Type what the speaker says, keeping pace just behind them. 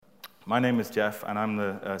My name is Jeff, and I'm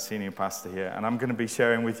the senior pastor here, and I'm going to be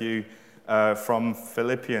sharing with you from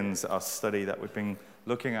Philippians, our study that we've been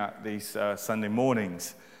looking at these Sunday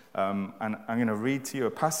mornings. And I'm going to read to you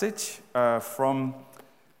a passage from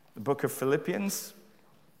the book of Philippians.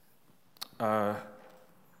 If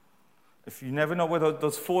you never know where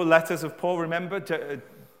those four letters of Paul, remember?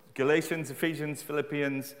 Galatians, Ephesians,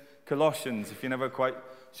 Philippians, Colossians. If you're never quite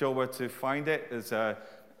sure where to find it,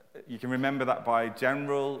 you can remember that by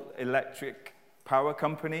General Electric Power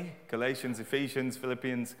Company, Galatians, Ephesians,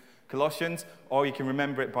 Philippians, Colossians, or you can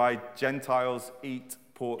remember it by Gentiles Eat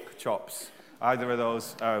Pork Chops. Either of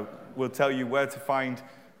those will tell you where to find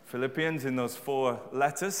Philippians in those four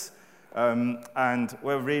letters. And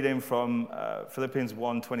we're reading from Philippians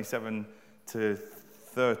 1:27 to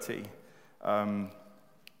 30.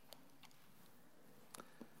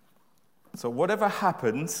 So whatever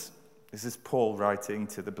happens, this is Paul writing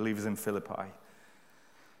to the believers in Philippi.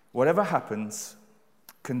 Whatever happens,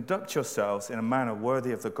 conduct yourselves in a manner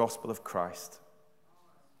worthy of the gospel of Christ.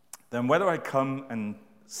 Then whether I come and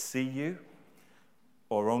see you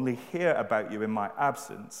or only hear about you in my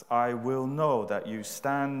absence, I will know that you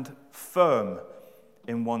stand firm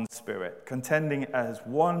in one spirit, contending as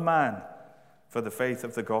one man for the faith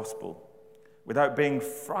of the gospel, without being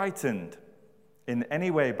frightened in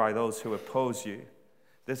any way by those who oppose you.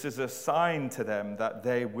 This is a sign to them that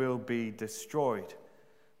they will be destroyed,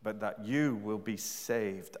 but that you will be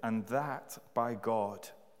saved, and that by God.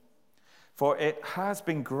 For it has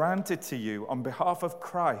been granted to you on behalf of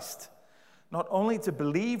Christ, not only to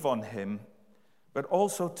believe on him, but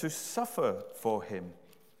also to suffer for him,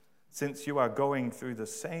 since you are going through the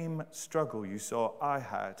same struggle you saw I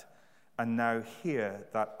had, and now hear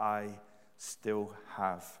that I still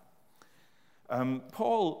have.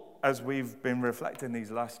 Paul, as we've been reflecting these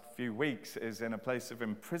last few weeks, is in a place of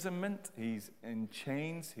imprisonment. He's in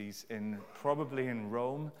chains. He's probably in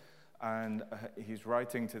Rome, and he's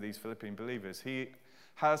writing to these Philippian believers. He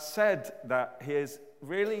has said that he is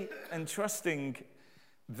really entrusting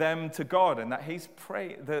them to God, and that he's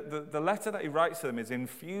praying. The letter that he writes to them is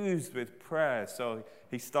infused with prayer. So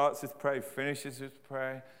he starts with prayer, finishes with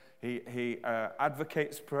prayer. He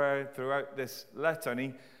advocates prayer throughout this letter,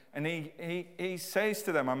 and he says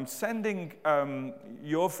to them, I'm sending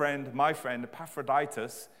your friend, my friend,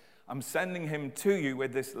 Epaphroditus, I'm sending him to you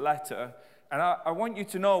with this letter. And I want you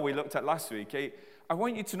to know, we looked at last week, I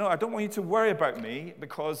want you to know, I don't want you to worry about me,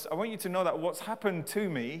 because I want you to know that what's happened to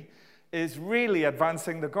me is really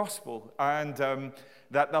advancing the gospel. And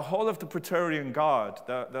that the whole of the Praetorian Guard,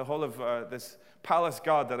 the whole of this palace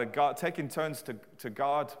guard that are taking turns to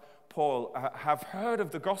guard Paul, have heard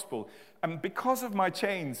of the gospel. And because of my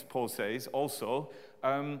chains, Paul says also,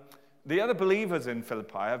 the other believers in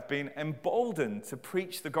Philippi have been emboldened to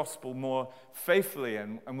preach the gospel more faithfully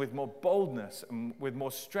and with more boldness and with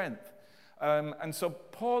more strength. And so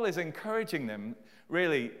Paul is encouraging them,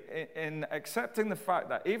 really, in accepting the fact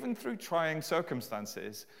that even through trying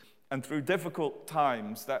circumstances and through difficult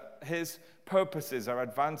times, that his purposes are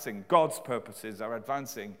advancing, God's purposes are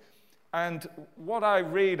advancing. And what I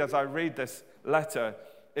read as I read this letter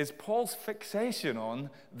is Paul's fixation on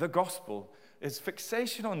the gospel, his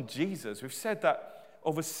fixation on Jesus. We've said that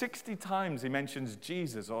over 60 times he mentions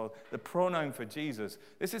Jesus, or the pronoun for Jesus.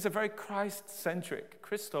 This is a very Christ-centric,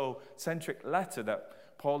 Christo-centric letter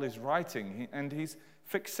that Paul is writing, and he's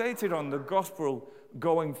fixated on the gospel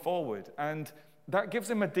going forward. And that gives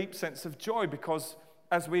him a deep sense of joy, because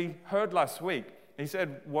as we heard last week, he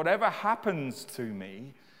said, whatever happens to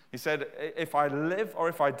me, he said, if I live or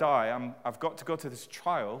if I die, I've got to go to this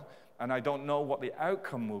trial, and I don't know what the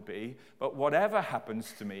outcome will be, but whatever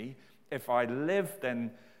happens to me, if I live,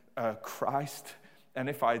 then Christ, and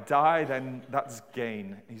if I die, then that's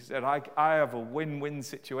gain. He said, I have a win-win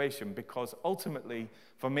situation, because ultimately,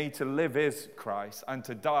 for me to live is Christ, and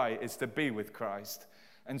to die is to be with Christ.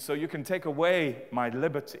 And so you can take away my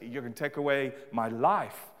liberty, you can take away my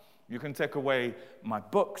life, you can take away my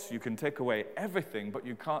books, you can take away everything, but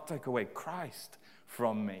you can't take away Christ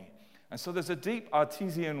from me. And so there's a deep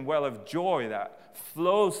artesian well of joy that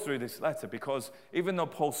flows through this letter, because even though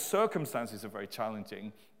Paul's circumstances are very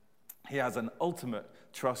challenging, he has an ultimate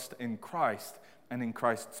trust in Christ and in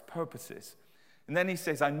Christ's purposes. And then he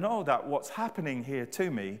says, I know that what's happening here to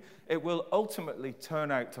me, it will ultimately turn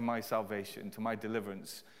out to my salvation, to my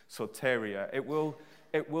deliverance, soteria. It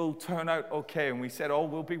will turn out okay. And we said, all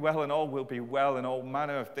will be well, and all will be well, and all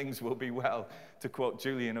manner of things will be well, to quote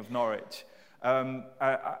Julian of Norwich.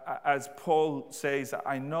 As Paul says,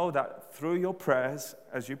 I know that through your prayers,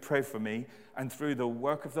 as you pray for me, and through the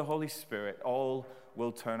work of the Holy Spirit, all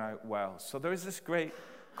will turn out well. So there is this great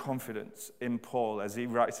confidence in Paul as he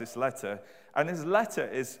writes this letter. And his letter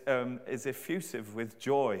is effusive with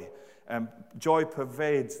joy. Joy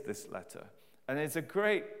pervades this letter. And it's a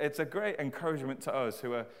great encouragement to us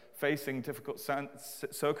who are facing difficult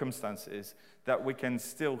circumstances that we can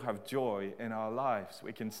still have joy in our lives.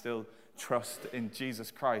 We can still trust in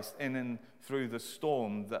Jesus Christ in and through the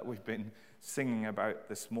storm that we've been singing about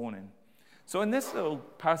this morning. So in this little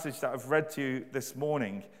passage that I've read to you this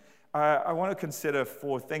morning, I want to consider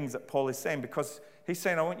 4 things that Paul is saying, because he's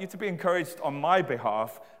saying, I want you to be encouraged on my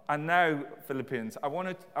behalf. And now, Philippians, I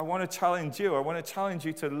want to challenge you. I want to challenge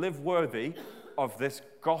you to live worthy of this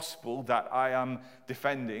gospel that I am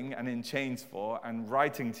defending and in chains for and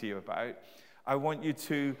writing to you about. I want you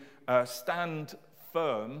to stand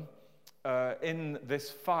firm in this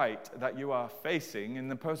fight that you are facing, in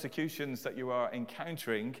the persecutions that you are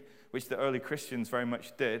encountering, which the early Christians very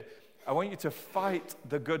much did. I want you to fight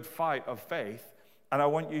the good fight of faith, and I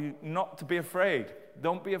want you not to be afraid.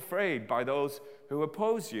 Don't be afraid by those who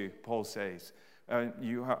oppose you, Paul says.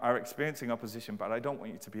 You are experiencing opposition, but I don't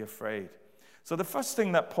want you to be afraid. So the first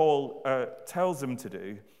thing that Paul tells them to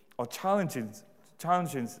do, or challenges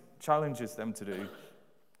them to do,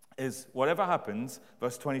 is whatever happens,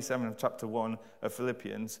 verse 27 of chapter 1 of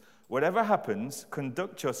Philippians, whatever happens,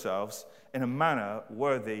 conduct yourselves in a manner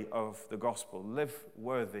worthy of the gospel. Live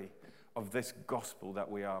worthy of this gospel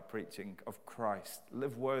that we are preaching, of Christ.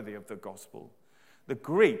 Live worthy of the gospel. The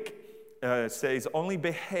Greek says, only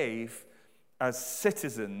behave as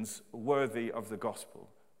citizens worthy of the gospel.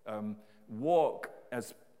 Walk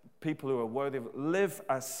as people who are worthy of, live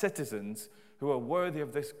as citizens who are worthy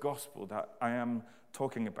of this gospel that I am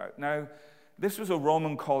talking about. Now, this was a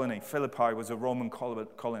Roman colony. Philippi was a Roman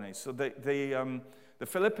colony. So the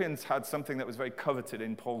Philippians had something that was very coveted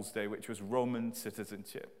in Paul's day, which was Roman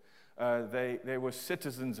citizenship. They were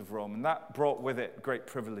citizens of Rome, and that brought with it great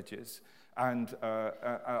privileges and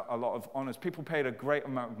a lot of honors. People paid a great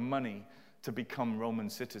amount of money to become Roman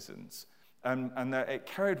citizens. And it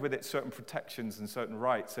carried with it certain protections and certain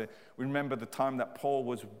rights. We remember the time that Paul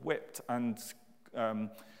was whipped and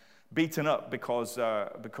beaten up because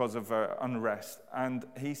of unrest. And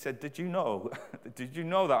he said, "Did you know? Did you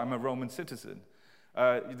know that I'm a Roman citizen?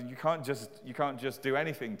 You can't just do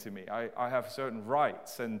anything to me. I have certain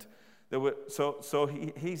rights." And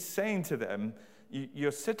he's saying to them,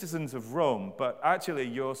 "You're citizens of Rome, but actually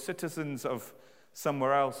you're citizens of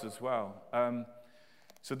somewhere else as well."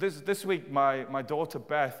 So this week, my daughter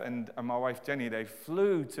Beth and my wife Jenny, they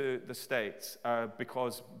flew to the States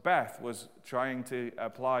because Beth was trying to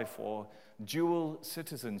apply for dual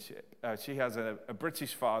citizenship. She has a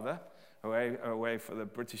British father, away for the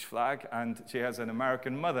British flag, and she has an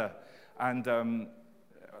American mother. And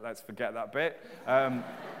let's forget that bit.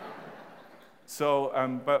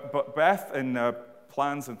 But Beth and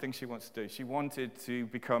plans and things she wants to do. She wanted to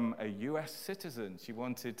become a U.S. citizen. She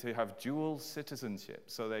wanted to have dual citizenship.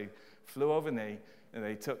 So they flew over and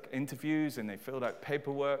they took interviews and they filled out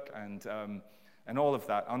paperwork and all of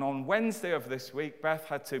that. And on Wednesday of this week, Beth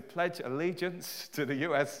had to pledge allegiance to the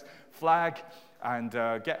U.S. flag and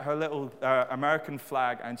get her little American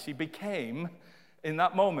flag. And she became, in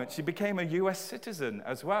that moment, she became a U.S. citizen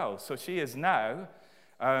as well. So she is now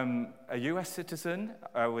a U.S. citizen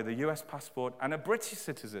with a U.S. passport and a British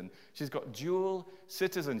citizen. She's got dual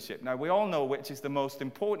citizenship. Now, we all know which is the most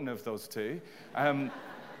important of those two. I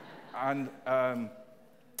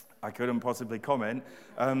couldn't possibly comment.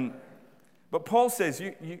 But Paul says,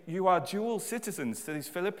 you are dual citizens to these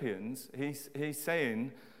Philippians. He's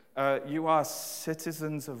saying, you are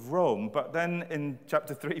citizens of Rome. But then in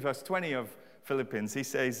chapter 3, verse 20 of Philippians, he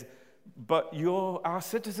says, but our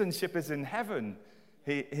citizenship is in heaven.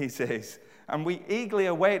 He says, and we eagerly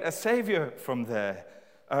await a Savior from there,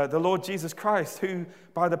 the Lord Jesus Christ, who,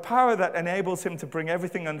 by the power that enables him to bring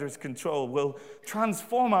everything under his control, will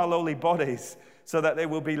transform our lowly bodies so that they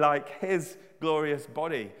will be like his glorious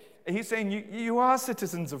body. He's saying you are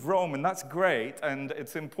citizens of Rome, and that's great, and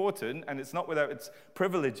it's important, and it's not without its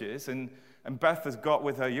privileges. And Beth has got,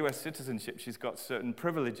 with her U.S. citizenship, she's got certain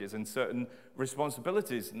privileges and certain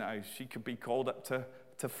responsibilities now. She could be called up to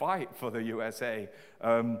fight for the USA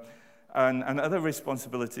and other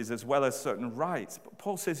responsibilities, as well as certain rights. But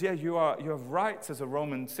Paul says, yeah, you have rights as a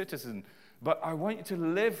Roman citizen, but I want you to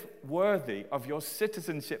live worthy of your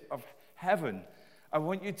citizenship of heaven. I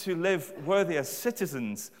want you to live worthy as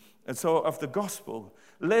citizens, and so of the gospel.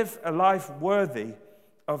 Live a life worthy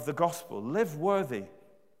of the gospel. Live worthy.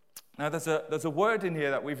 Now, there's a word in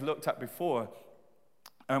here that we've looked at before.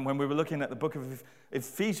 When we were looking at the book of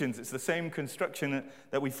Ephesians, it's the same construction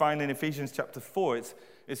that we find in Ephesians chapter 4.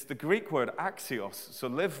 It's the Greek word axios, so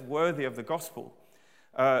live worthy of the gospel.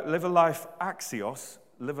 Live a life axios,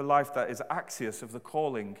 live a life that is axios of the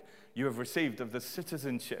calling you have received, of the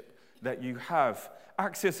citizenship that you have.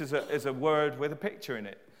 Axios is a word with a picture in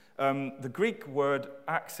it. The Greek word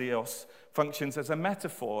axios functions as a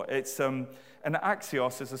metaphor. It's an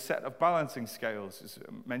axios is a set of balancing scales. As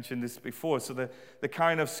I mentioned this before. So the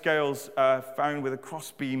kind of scales found with a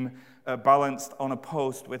crossbeam balanced on a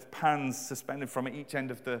post with pans suspended from each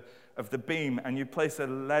end of the beam, and you place a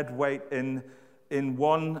lead weight in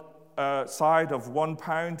one side of 1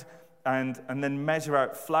 pound, and then measure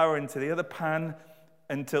out flour into the other pan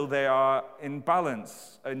until they are in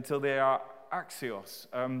balance, until they are axios.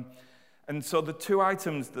 And so the two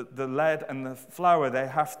items, the lead and the flour, they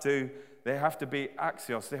have to be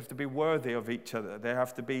axios. They have to be worthy of each other. They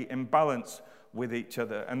have to be in balance with each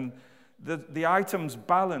other. And the items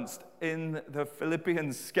balanced in the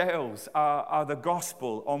Philippian scales are the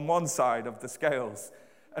gospel on one side of the scales.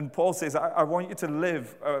 And Paul says, I want you to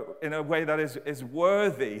live in a way that is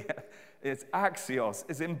worthy. It's axios,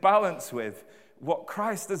 is in balance with what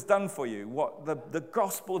Christ has done for you, what the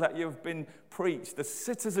gospel that you've been preached, the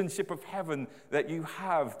citizenship of heaven that you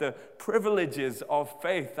have, the privileges of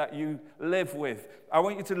faith that you live with. I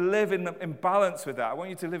want you to live in balance with that. I want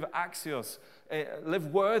you to live axios, live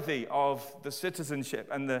worthy of the citizenship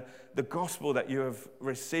and the gospel that you have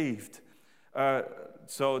received.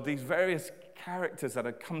 So these various characters that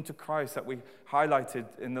had come to Christ that we highlighted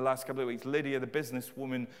in the last couple of weeks, Lydia, the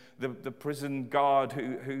businesswoman, the prison guard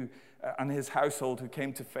who and his household who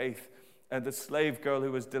came to faith, the slave girl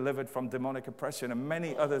who was delivered from demonic oppression, and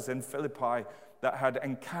many others in Philippi that had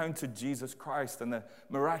encountered Jesus Christ, and the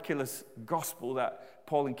miraculous gospel that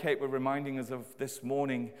Paul and Kate were reminding us of this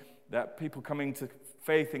morning, that people coming to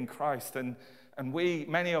faith in Christ. And we,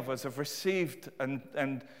 many of us, have received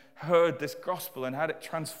and heard this gospel and had it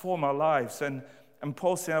transform our lives. And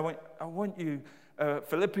Paul said, I want you,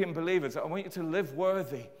 Philippian believers, I want you to live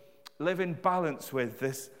worthy, live in balance with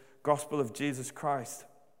this gospel of Jesus Christ.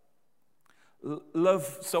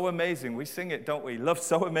 Love so amazing. We sing it, don't we? Love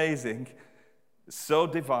so amazing, so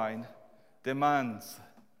divine, demands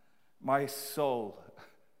my soul,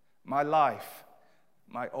 my life,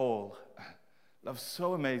 my all. Love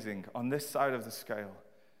so amazing on this side of the scale.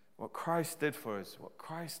 What Christ did for us, what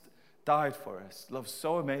Christ died for us. Love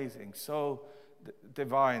so amazing, so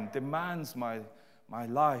divine, demands my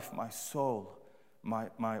life, my soul,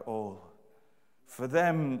 my all. For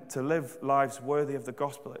them to live lives worthy of the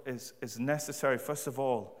gospel is necessary, first of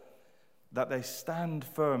all, that they stand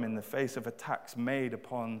firm in the face of attacks made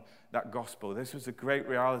upon that gospel. This was a great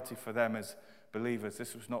reality for them as believers.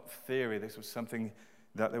 This was not theory. This was something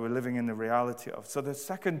that they were living in the reality of. So the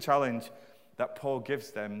second challenge that Paul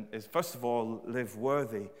gives them is, first of all, live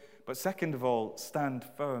worthy. But second of all, stand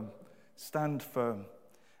firm. Stand firm.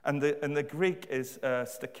 And the Greek is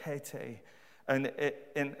stakete. And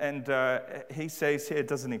he says here,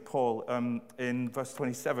 doesn't he, Paul, in verse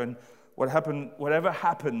 27, whatever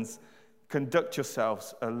happens, conduct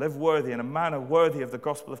yourselves, live worthy in a manner worthy of the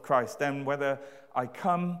gospel of Christ. Then whether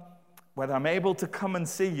I'm able to come and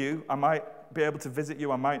see you, I might be able to visit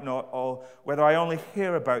you, I might not, or whether I only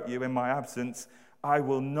hear about you in my absence, I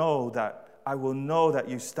will know that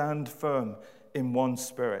you stand firm in one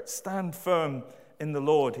spirit. Stand firm in the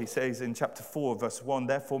Lord, he says in chapter 4, verse 1.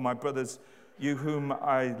 Therefore, my brothers, you whom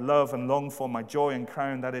I love and long for, my joy and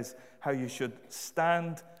crown, that is how you should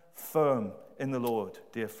stand firm in the Lord,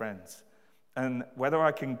 dear friends. And whether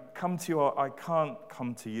I can come to you or I can't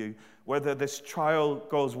come to you, whether this trial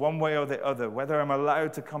goes one way or the other, whether I'm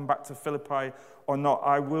allowed to come back to Philippi or not,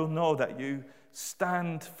 I will know that you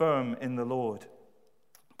stand firm in the Lord.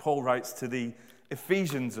 Paul writes to the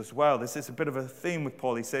Ephesians as well. This is a bit of a theme with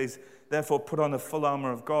Paul. He says, therefore put on the full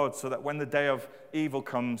armor of God so that when the day of evil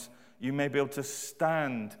comes, you may be able to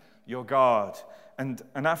stand your guard. And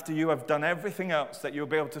after you have done everything else, that you'll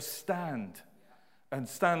be able to stand and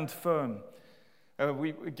stand firm.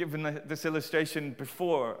 We've given this illustration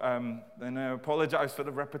before, and I apologize for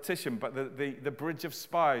the repetition, but the Bridge of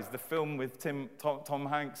Spies, the film with Tom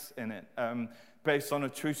Hanks in it, based on a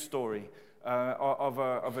true story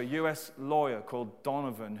of a U.S. lawyer called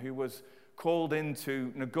Donovan, who was called in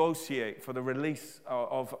to negotiate for the release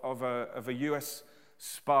of a U.S.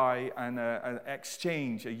 spy and an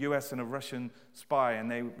exchange, a U.S. and a Russian spy,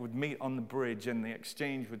 and they would meet on the bridge, and the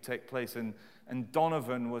exchange would take place. And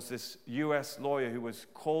Donovan was this U.S. lawyer who was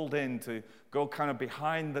called in to go kind of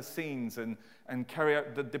behind the scenes and carry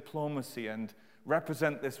out the diplomacy and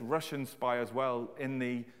represent this Russian spy as well in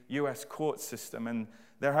the U.S. court system. And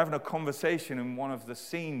they're having a conversation in one of the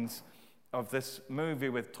scenes of this movie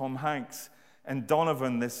with Tom Hanks. And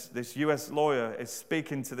Donovan, this U.S. lawyer, is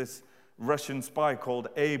speaking to this Russian spy called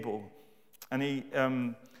Abel. And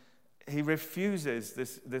he refuses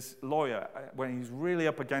this lawyer when he's really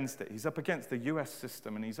up against it. He's up against the U.S.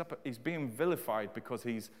 system, and he's being vilified because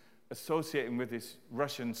he's associating with this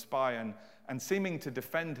Russian spy and seeming to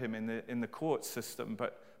defend him in the court system,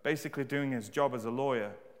 but basically doing his job as a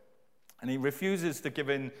lawyer. And he refuses to give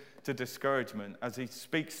in to discouragement as he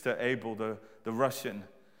speaks to Abel, the Russian.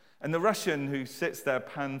 And the Russian, who sits there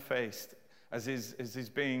pan-faced as he's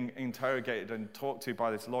being interrogated and talked to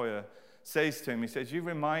by this lawyer, says to him, he says, "You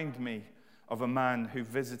remind me of a man who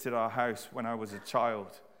visited our house when I was a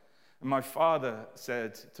child. And my father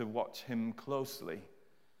said to watch him closely.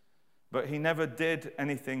 But he never did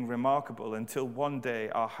anything remarkable until one day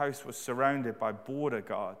our house was surrounded by border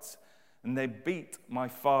guards, and they beat my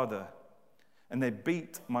father, and they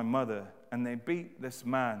beat my mother, and they beat this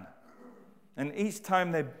man. And each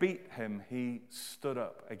time they beat him, he stood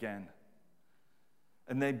up again.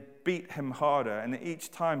 And they beat him harder, and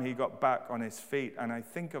each time he got back on his feet. And I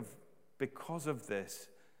think because of this,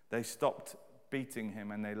 they stopped beating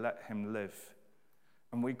him and they let him live.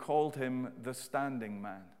 And we called him the standing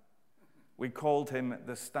man. We called him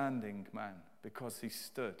the standing man because he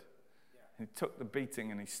stood. He took the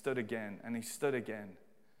beating and he stood again and he stood again.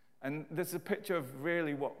 And there's a picture of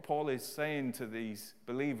really what Paul is saying to these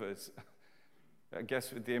believers, I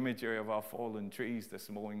guess with the imagery of our fallen trees this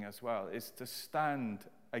morning as well, is to stand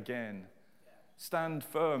again. Stand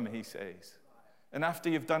firm, he says. And after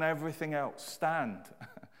you've done everything else, stand.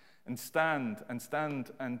 And stand and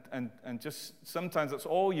stand and just sometimes that's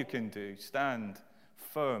all you can do, stand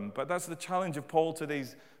firm. But that's the challenge of Paul to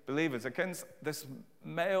these believers against this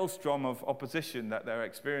maelstrom of opposition that they're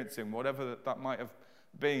experiencing, whatever that might have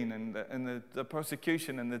been, and the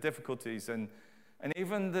persecution and the difficulties and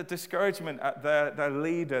even the discouragement at their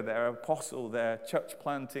leader, their apostle, their church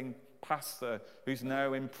planting pastor who's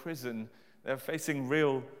now in prison. They're facing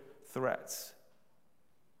real threats.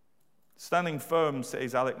 Standing firm,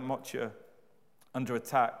 says Alec Motcher, under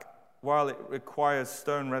attack, while it requires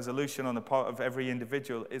stern resolution on the part of every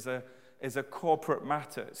individual, is a corporate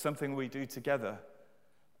matter. It's something we do together.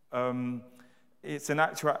 It's an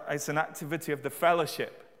activity of the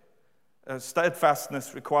fellowship.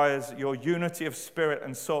 Steadfastness requires your unity of spirit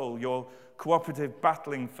and soul, your cooperative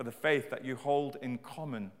battling for the faith that you hold in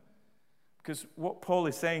common. Because what Paul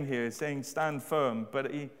is saying here is saying stand firm,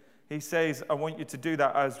 but he says, I want you to do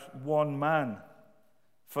that as one man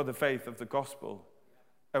for the faith of the gospel.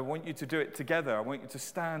 I want you to do it together. I want you to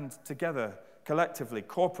stand together, collectively,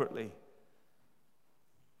 corporately.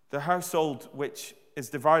 The household which is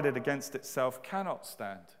divided against itself cannot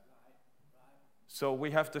stand. So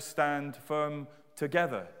we have to stand firm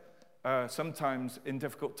together, sometimes in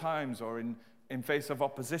difficult times or in face of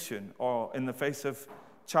opposition or in the face of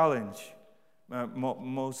challenge.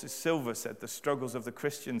 Moses Silver said the struggles of the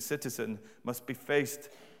Christian citizen must be faced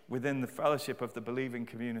within the fellowship of the believing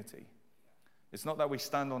community. It's not that we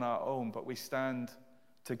stand on our own, but we stand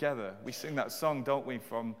together. We sing that song, don't we,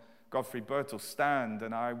 from Godfrey Birtle, "Stand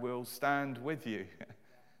and I will stand with you."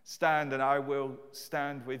 Stand and I will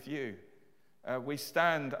stand with you. We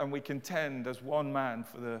stand and we contend as one man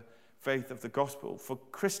for the faith of the gospel. For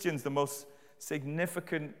Christians, the most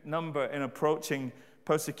significant number in approaching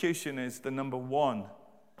persecution is the number 1.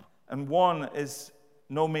 And 1 is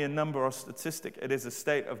no mere number or statistic. It is a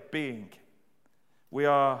state of being. We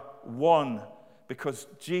are one because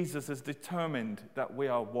Jesus has determined that we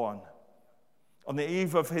are one. On the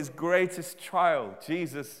eve of his greatest trial,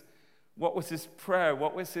 Jesus, what was his prayer?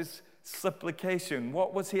 What was his supplication?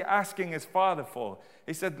 What was he asking his Father for?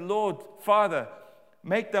 He said, Lord, Father,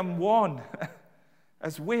 make them one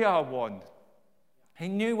as we are one. He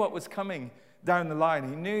knew what was coming down the line.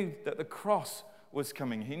 He knew that the cross was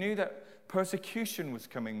coming. He knew that persecution was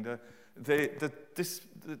coming, the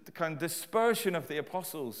kind of dispersion of the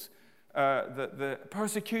apostles, the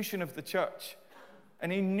persecution of the church.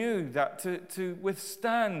 And he knew that to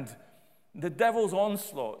withstand the devil's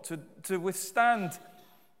onslaught, to withstand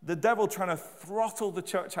the devil trying to throttle the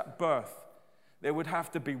church at birth, there would have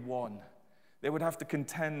to be one. They would have to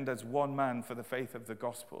contend as one man for the faith of the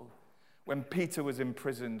gospel. When Peter was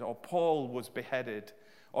imprisoned, or Paul was beheaded,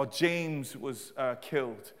 or James was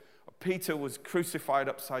killed, or Peter was crucified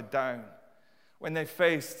upside down, when they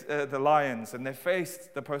faced the lions and they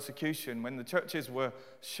faced the persecution, when the churches were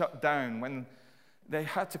shut down, when they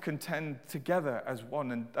had to contend together as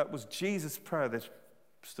one, and that was Jesus' prayer. This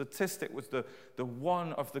statistic was the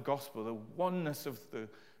one of the gospel, the oneness of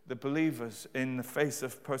the believers in the face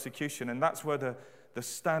of persecution. And that's where the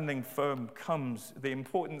standing firm comes, the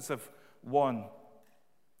importance of one.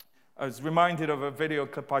 I was reminded of a video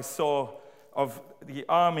clip I saw of the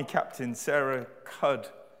army captain, Sarah Cudd,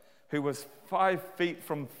 who was 5 feet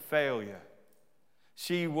from failure.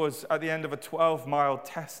 She was at the end of a 12-mile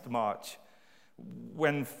test march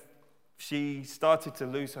when she started to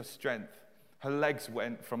lose her strength. Her legs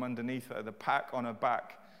went from underneath her. The pack on her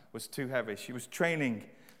back was too heavy. She was training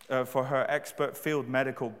for her expert field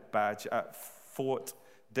medical badge at Fort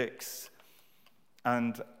Dix.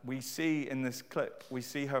 And we see in this clip, we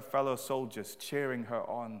see her fellow soldiers cheering her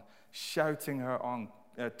on, shouting her on,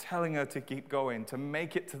 telling her to keep going, to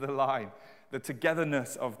make it to the line, the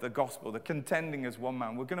togetherness of the gospel, the contending as one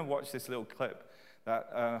man. We're going to watch this little clip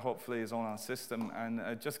that hopefully is on our system,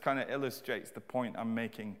 and just kind of illustrates the point I'm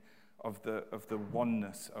making of the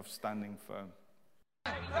oneness of standing firm.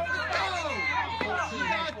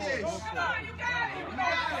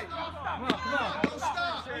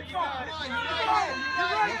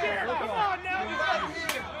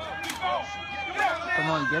 Come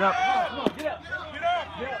on, get up. Get up. Get up.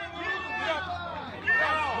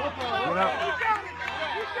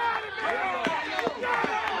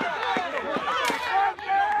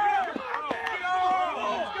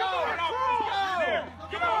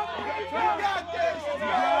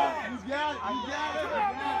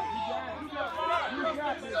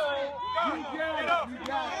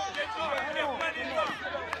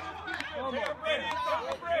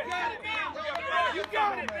 You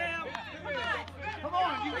got it, man. Come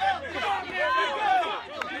on, you got it. Come on, man.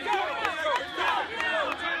 You got it. You got it.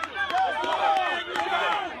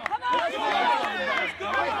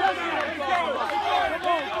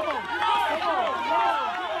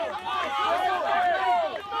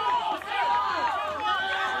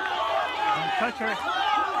 Touch her.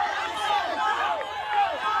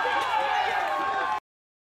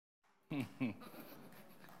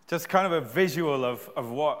 Just kind of a visual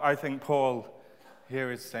of what I think Paul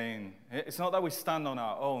here is saying. It's not that we stand on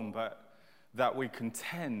our own, but that we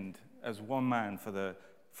contend as one man for the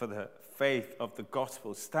faith of the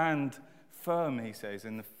gospel. Stand firm, he says,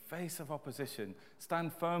 in the face of opposition.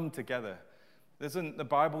 Stand firm together. Doesn't the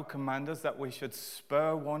Bible command us that we should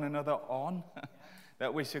spur one another on?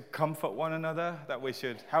 That we should comfort one another, that we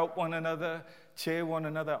should help one another, cheer one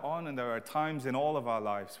another on. And there are times in all of our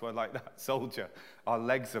lives where, like that soldier, our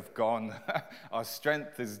legs have gone, our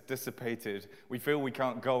strength is dissipated, we feel we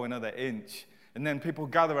can't go another inch. And then people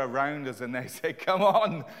gather around us and they say, come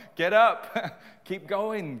on, get up, keep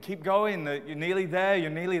going, you're nearly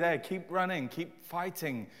there, keep running, keep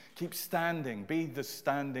fighting, keep standing, be the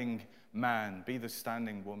standing man, be the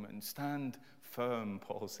standing woman, stand firm,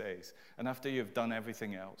 Paul says. And after you've done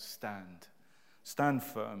everything else, stand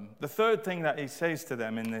firm. The third thing that he says to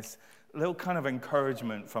them in this little kind of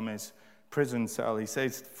encouragement from his prison cell, he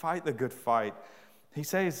says, fight the good fight. He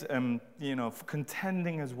says,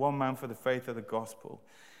 contending as one man for the faith of the gospel.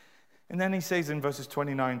 And then he says in verses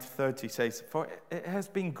 29 to 30, he says, for it has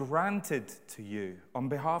been granted to you on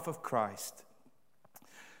behalf of Christ,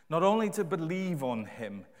 not only to believe on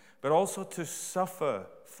him, but also to suffer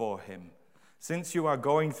for him, since you are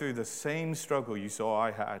going through the same struggle you saw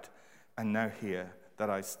I had, and now hear that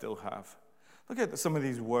I still have. Look at some of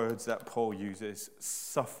these words that Paul uses: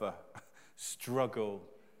 suffer, struggle,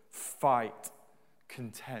 fight,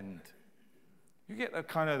 contend. You get the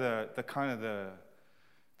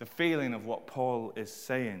feeling of what Paul is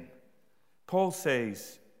saying. Paul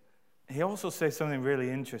says, he also says something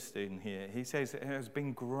really interesting here. He says it has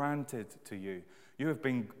been granted to you. You have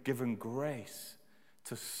been given grace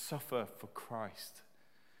to suffer for Christ.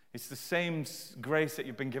 It's the same grace that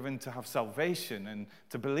you've been given to have salvation and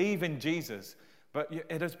to believe in Jesus, but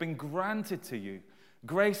it has been granted to you.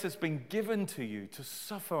 Grace has been given to you to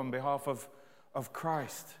suffer on behalf of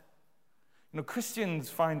Christ. Christians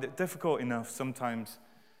find it difficult enough sometimes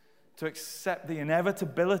to accept the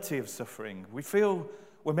inevitability of suffering. We feel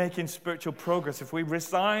we're making spiritual progress if we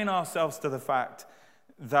resign ourselves to the fact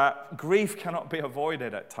that grief cannot be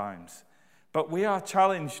avoided at times. But we are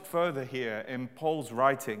challenged further here in Paul's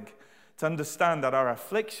writing to understand that our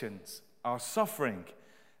afflictions, our suffering,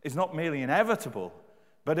 is not merely inevitable,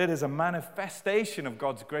 but it is a manifestation of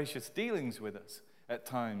God's gracious dealings with us at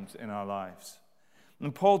times in our lives.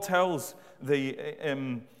 And Paul tells the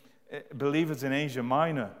believers in Asia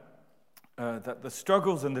Minor that the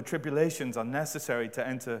struggles and the tribulations are necessary to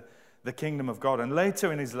enter the kingdom of God. And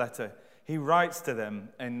later in his letter, he writes to them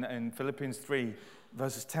in Philippians 3,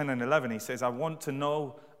 verses 10 and 11, he says, I want to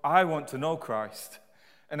know Christ,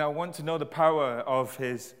 and I want to know the power of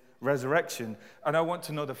his resurrection, and I want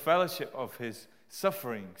to know the fellowship of his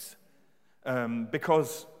sufferings,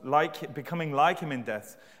 because becoming like him in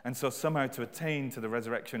death, and so somehow to attain to the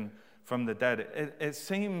resurrection from the dead. It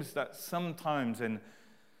seems that sometimes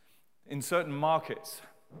In certain markets,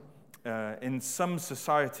 in some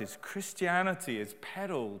societies, Christianity is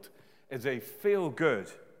peddled as a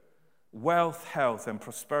feel-good, wealth, health, and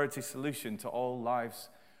prosperity solution to all life's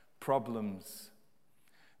problems.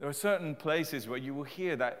 There are certain places where you will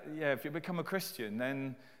hear that, yeah, if you become a Christian,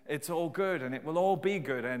 then it's all good and it will all be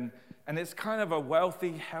good. And it's kind of a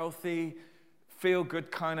wealthy, healthy,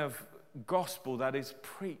 feel-good kind of gospel that is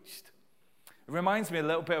preached. It reminds me a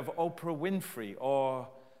little bit of Oprah Winfrey or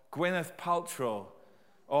Gwyneth Paltrow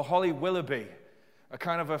or Holly Willoughby, a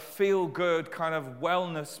kind of a feel-good kind of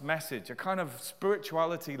wellness message, a kind of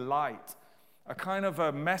spirituality light, a kind of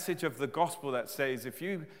a message of the gospel that says if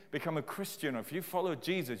you become a Christian or if you follow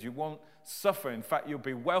Jesus, you won't suffer. In fact, you'll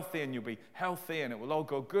be wealthy and you'll be healthy and it will all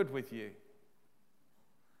go good with you.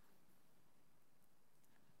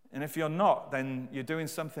 And if you're not, then you're doing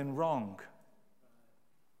something wrong.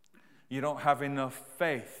 You don't have enough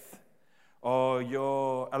faith, or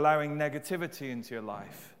you're allowing negativity into your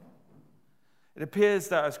life. It appears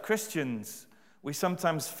that as Christians, we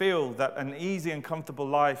sometimes feel that an easy and comfortable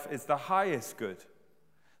life is the highest good,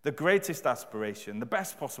 the greatest aspiration, the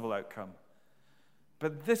best possible outcome.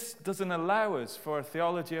 But this doesn't allow us for a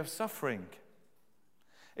theology of suffering.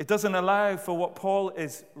 It doesn't allow for what Paul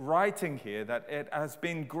is writing here, that it has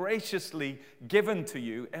been graciously given to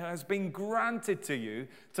you, it has been granted to you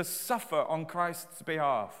to suffer on Christ's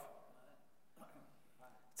behalf.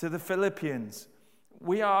 To the Philippians,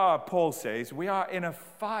 we are, Paul says, we are in a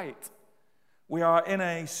fight. We are in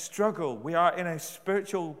a struggle. We are in a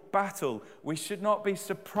spiritual battle. We should not be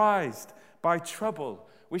surprised by trouble.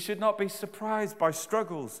 We should not be surprised by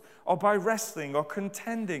struggles or by wrestling or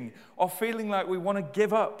contending or feeling like we want to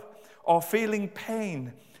give up or feeling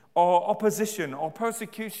pain or opposition or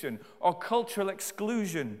persecution or cultural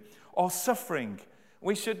exclusion or suffering.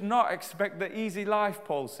 We should not expect the easy life,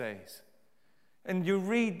 Paul says. And you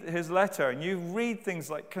read his letter and you read things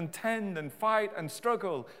like contend and fight and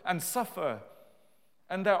struggle and suffer.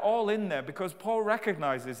 And they're all in there because Paul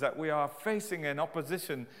recognizes that we are facing in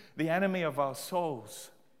opposition the enemy of our souls.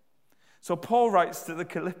 So Paul writes to the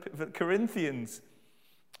Corinthians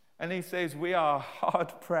and he says, we are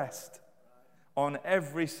hard pressed on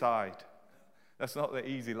every side. That's not the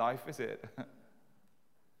easy life, is it?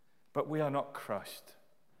 But we are not crushed.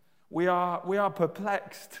 We are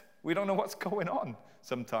perplexed. We don't know what's going on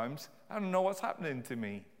sometimes. I don't know what's happening to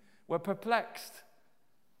me. We're perplexed.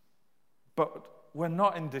 But we're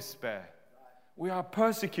not in despair. We are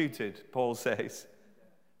persecuted, Paul says.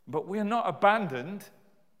 But we are not abandoned.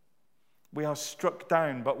 We are struck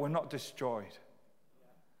down, but we're not destroyed.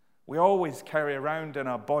 We always carry around in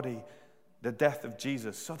our body the death of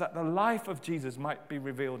Jesus, so that the life of Jesus might be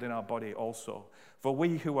revealed in our body also. For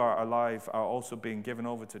we who are alive are also being given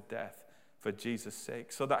over to death for Jesus'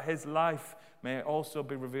 sake, so that his life may also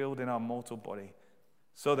be revealed in our mortal body.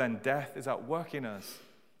 So then death is at work in us,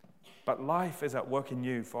 but life is at work in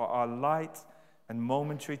you, for our light and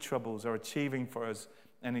momentary troubles are achieving for us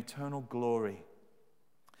an eternal glory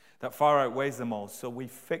that far outweighs them all. So we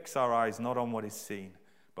fix our eyes not on what is seen,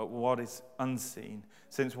 but what is unseen.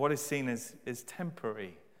 Since what is seen is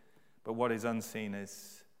temporary, but what is unseen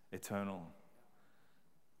is eternal.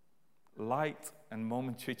 Light and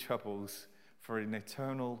momentary troubles for an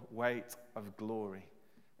eternal weight of glory.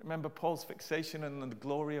 Remember Paul's fixation on the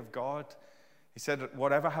glory of God? He said,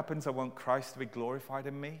 whatever happens, I want Christ to be glorified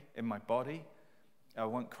in me, in my body. I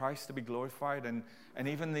want Christ to be glorified. And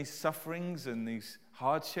even these sufferings and these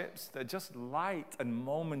hardships, they're just light and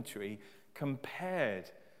momentary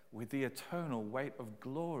compared with the eternal weight of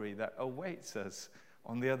glory that awaits us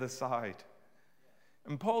on the other side.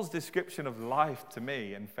 And Paul's description of life to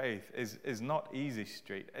me and faith is not easy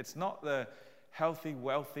street. It's not the healthy,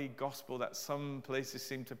 wealthy gospel that some places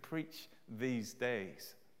seem to preach these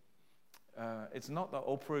days. It's not the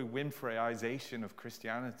Oprah Winfreyization of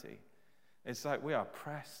Christianity. It's like we are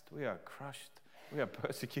pressed, we are crushed, we are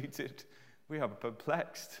persecuted, we are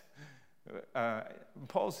perplexed.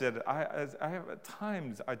 Paul said, I have at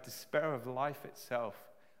times, I despair of life itself.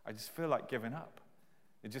 I just feel like giving up.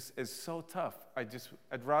 It just is so tough.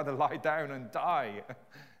 I'd rather lie down and die.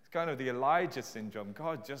 It's kind of the Elijah syndrome.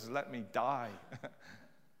 God, just let me die.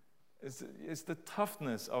 It's the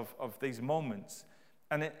toughness of these moments.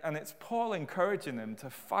 And it's Paul encouraging them to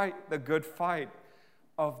fight the good fight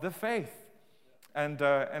of the faith and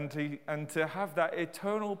to have that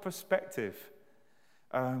eternal perspective.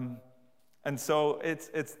 And so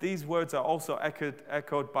it's these words are also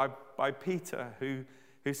echoed by Peter, who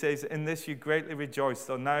says, in this you greatly rejoice,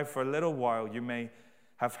 though now for a little while you may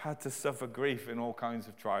have had to suffer grief in all kinds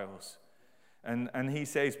of trials. And he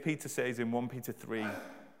says, Peter says in 1 Peter 3,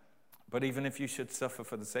 But even if you should suffer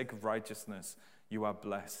for the sake of righteousness, you are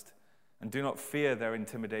blessed. And do not fear their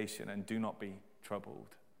intimidation, and do not be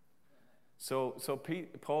troubled. So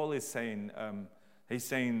Paul is saying,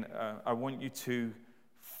 I want you to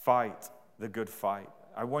fight the good fight.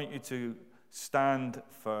 I want you to stand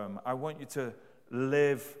firm. I want you to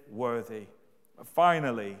live worthy.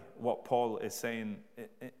 Finally, what Paul is saying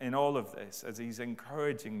in all of this, as he's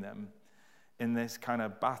encouraging them in this kind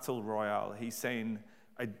of battle royale, he's saying,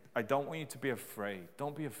 I don't want you to be afraid.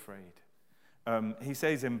 Don't be afraid. He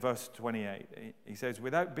says in verse 28, he says,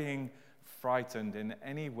 without being frightened in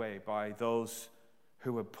any way by those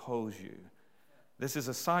who oppose you, this is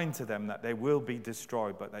a sign to them that they will be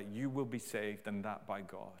destroyed, but that you will be saved, and that by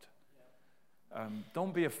God.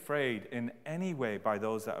 Don't be afraid in any way by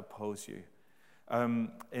those that oppose you.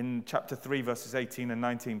 In chapter 3, verses 18 and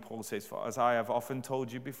 19, Paul says, for as I have often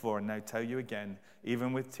told you before, and now tell you again,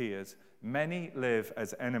 even with tears, many live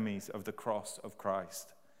as enemies of the cross of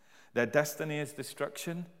Christ. Their destiny is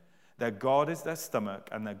destruction, their God is their stomach,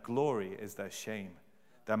 and their glory is their shame.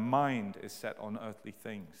 Their mind is set on earthly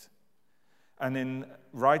things. And in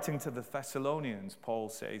writing to the Thessalonians, Paul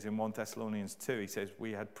says in 1 Thessalonians 2, he says,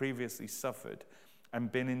 we had previously suffered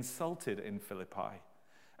and been insulted in Philippi,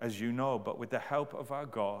 as you know, but with the help of our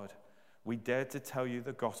God, we dared to tell you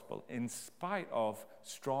the gospel in spite of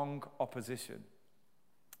strong opposition.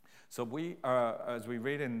 So we, as we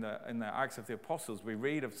read in the Acts of the Apostles, we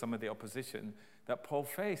read of some of the opposition that Paul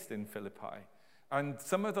faced in Philippi. And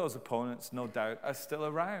some of those opponents, no doubt, are still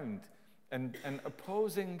around and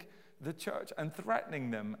opposing the church and threatening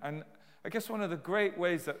them. And I guess one of the great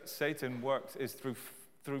ways that Satan works is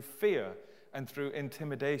through fear and through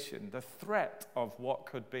intimidation, the threat of what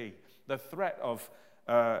could be, the threat of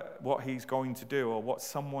what he's going to do or what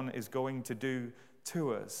someone is going to do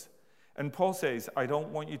to us. And Paul says, I don't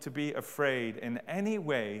want you to be afraid in any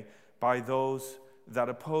way by those that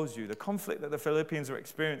oppose you. The conflict that the Philippians are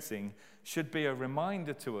experiencing should be a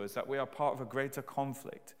reminder to us that we are part of a greater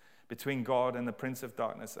conflict between God and the Prince of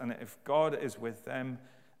Darkness. And if God is with them,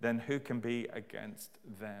 then who can be against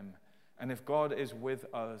them? And if God is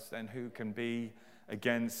with us, then who can be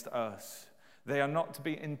against us? They are not to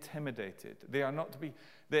be intimidated. They are not to be...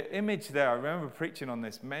 The image there, I remember preaching on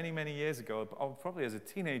this many, many years ago, probably as a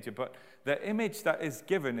teenager, but the image that is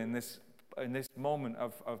given in this moment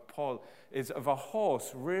of Paul is of a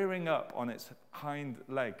horse rearing up on its hind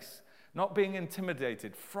legs, not being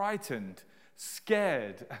intimidated, frightened,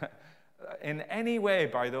 scared in any way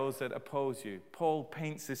by those that oppose you. Paul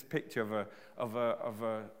paints this picture of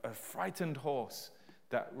a frightened horse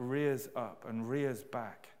that rears up and rears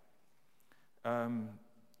back.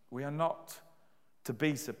 We are not to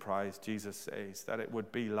be surprised, Jesus says, that it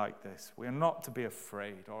would be like this. We are not to be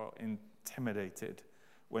afraid or intimidated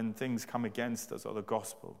when things come against us or the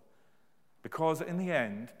gospel. Because in the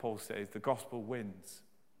end, Paul says, the gospel wins.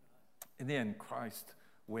 In the end, Christ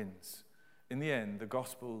wins. In the end, the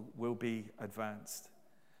gospel will be advanced.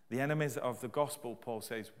 The enemies of the gospel, Paul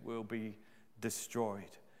says, will be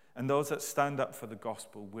destroyed. And those that stand up for the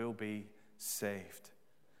gospel will be saved.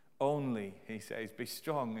 Only, he says, be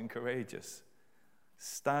strong and courageous.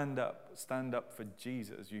 Stand up for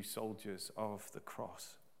Jesus, you soldiers of the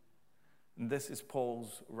cross. And this is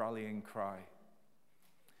Paul's rallying cry.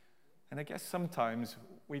 And I guess sometimes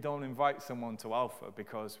we don't invite someone to Alpha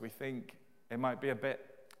because we think it might be a bit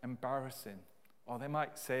embarrassing, or they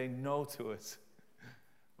might say no to us,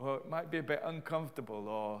 or it might be a bit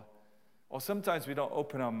uncomfortable, or sometimes we don't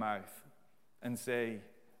open our mouth and say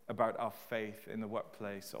about our faith in the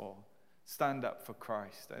workplace or stand up for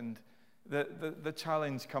Christ. And the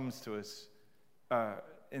challenge comes to us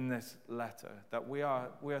in this letter that we are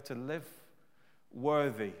to live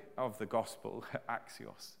worthy of the gospel,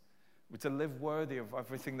 axios. We're to live worthy of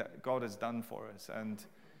everything that God has done for us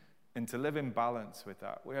and to live in balance with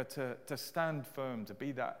that. We are to stand firm, to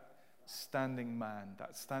be that standing man,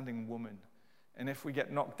 that standing woman. And if we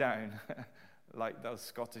get knocked down, like those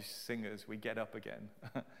Scottish singers, we get up again.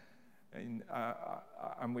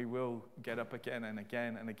 And we will get up again and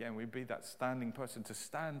again and again. We be that standing person, to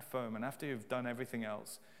stand firm. And after you've done everything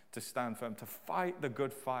else, to stand firm, to fight the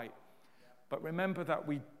good fight. But remember that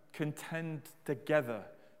we contend together.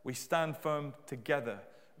 We stand firm together.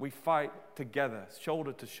 We fight together,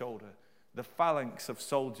 shoulder to shoulder. The phalanx of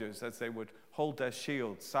soldiers as they would hold their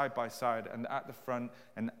shields side by side and at the front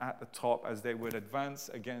and at the top as they would advance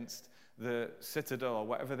against the citadel or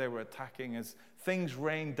whatever they were attacking. As things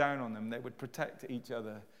rained down on them, they would protect each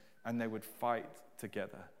other and they would fight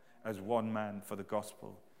together as one man for the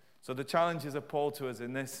gospel. So the challenges of Paul to us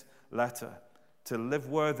in this letter: to live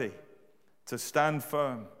worthy, to stand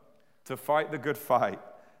firm, to fight the good fight,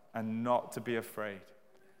 and not to be afraid,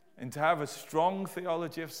 and to have a strong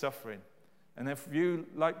theology of suffering. And if you,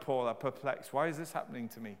 like Paul, are perplexed, why is this happening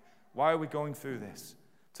to me? Why are we going through this?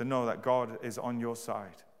 To know that God is on your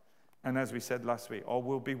side. And as we said last week, all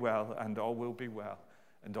will be well, and all will be well,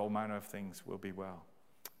 and all manner of things will be well.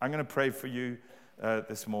 I'm going to pray for you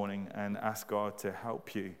this morning and ask God to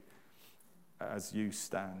help you as you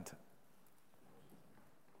stand.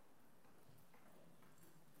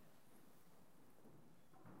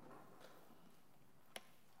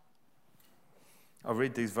 I'll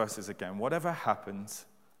read these verses again. Whatever happens,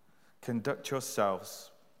 conduct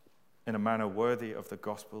yourselves in a manner worthy of the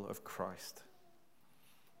gospel of Christ.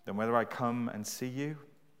 Then whether I come and see you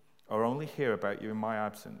or only hear about you in my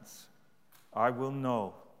absence, I will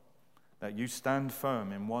know that you stand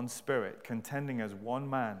firm in one spirit, contending as one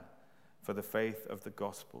man for the faith of the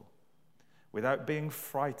gospel, without being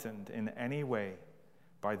frightened in any way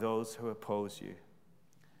by those who oppose you.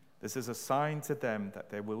 This is a sign to them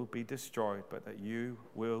that they will be destroyed, but that you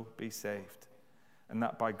will be saved, and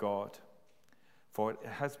that by God. For it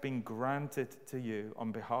has been granted to you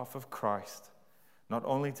on behalf of Christ, not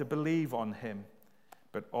only to believe on him,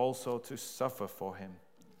 but also to suffer for him,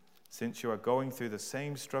 since you are going through the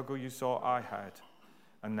same struggle you saw I had,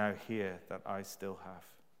 and now hear that I still have.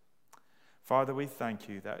 Father, we thank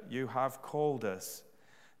you that you have called us,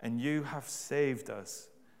 and you have saved us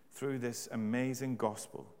through this amazing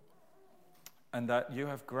gospel, and that you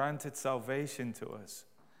have granted salvation to us.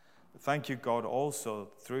 Thank you, God, also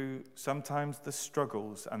through sometimes the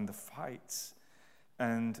struggles and the fights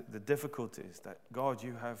and the difficulties, that, God,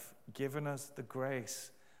 you have given us the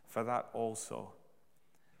grace for that also.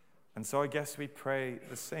 And so I guess we pray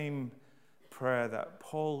the same prayer that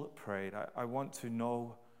Paul prayed. I want to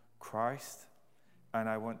know Christ, and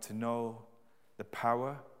I want to know the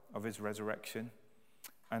power of his resurrection,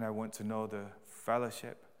 and I want to know the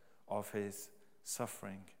fellowship of his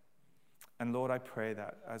suffering. And Lord, I pray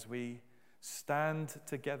that as we stand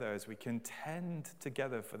together, as we contend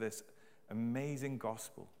together for this amazing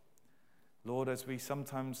gospel, Lord, as we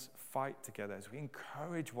sometimes fight together, as we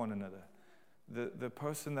encourage one another, the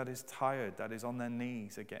person that is tired, that is on their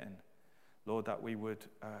knees again, Lord, that we would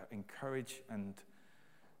encourage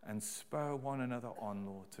and spur one another on,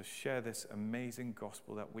 Lord, to share this amazing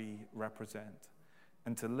gospel that we represent,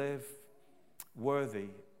 and to live worthy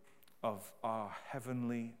of our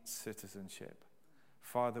heavenly citizenship.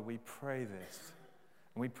 Father, we pray this.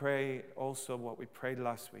 And we pray also what we prayed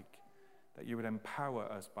last week, that you would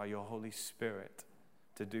empower us by your Holy Spirit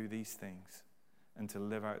to do these things and to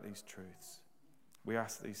live out these truths. We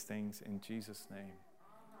ask these things in Jesus' name.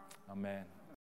 Amen.